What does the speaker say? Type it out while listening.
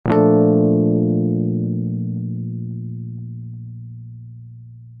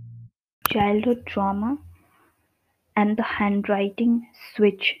childhood trauma, and the handwriting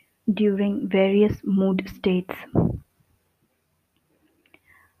switch during various mood states.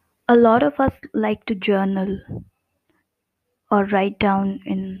 A lot of us like to journal or write down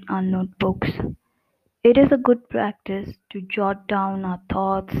in our notebooks. It is a good practice to jot down our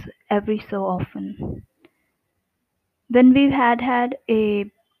thoughts every so often. When we've had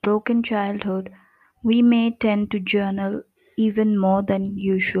a broken childhood, we may tend to journal even more than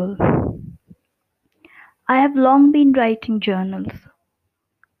usual. I have long been writing journals.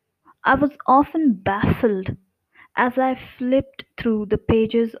 I was often baffled as I flipped through the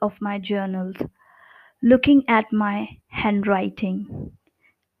pages of my journals, looking at my handwriting.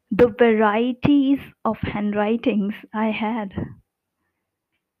 The varieties of handwritings I had.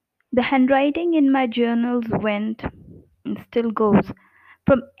 The handwriting in my journals went, and still goes,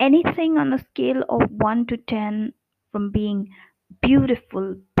 from anything on a scale of 1 to 10, from being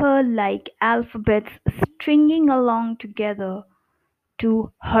beautiful, pearl like alphabets stringing along together,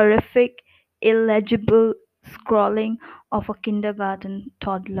 to horrific, illegible scrawling of a kindergarten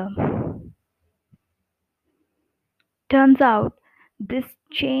toddler. Turns out, this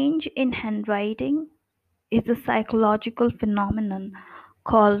change in handwriting is a psychological phenomenon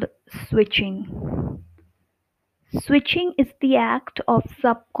called switching. Switching is the act of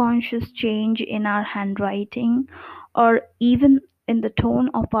subconscious change in our handwriting or even in the tone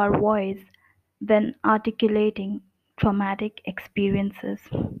of our voice when articulating traumatic experiences.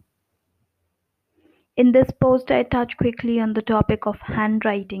 In this post, I touch quickly on the topic of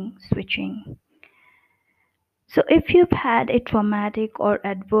handwriting switching. So, if you've had a traumatic or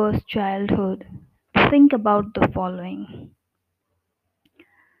adverse childhood, think about the following.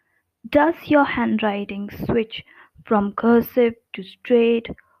 Does your handwriting switch from cursive to straight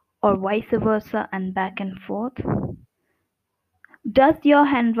or vice versa and back and forth? Does your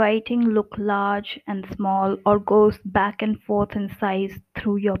handwriting look large and small or goes back and forth in size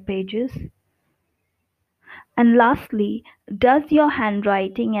through your pages? And lastly, does your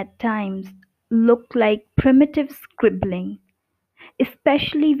handwriting at times look like primitive scribbling,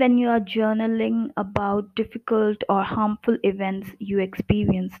 especially when you are journaling about difficult or harmful events you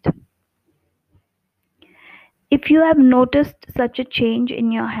experienced? If you have noticed such a change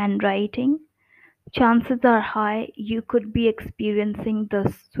in your handwriting, chances are high you could be experiencing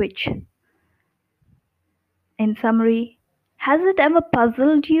the switch. In summary, has it ever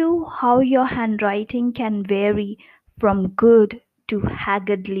puzzled you how your handwriting can vary from good to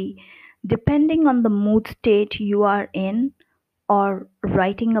haggardly depending on the mood state you are in or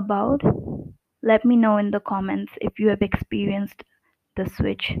writing about? Let me know in the comments if you have experienced the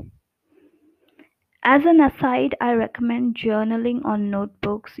switch. As an aside, I recommend journaling on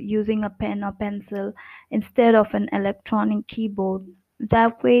notebooks using a pen or pencil instead of an electronic keyboard.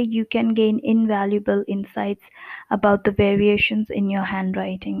 That way, you can gain invaluable insights about the variations in your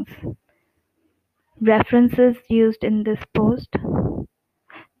handwritings. References used in this post: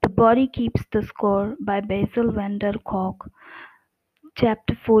 The Body Keeps the Score by Basil Wendell Koch,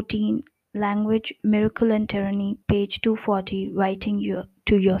 Chapter 14, Language, Miracle and Tyranny, page 240, Writing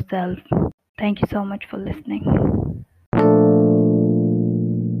to Yourself. Thank you so much for listening.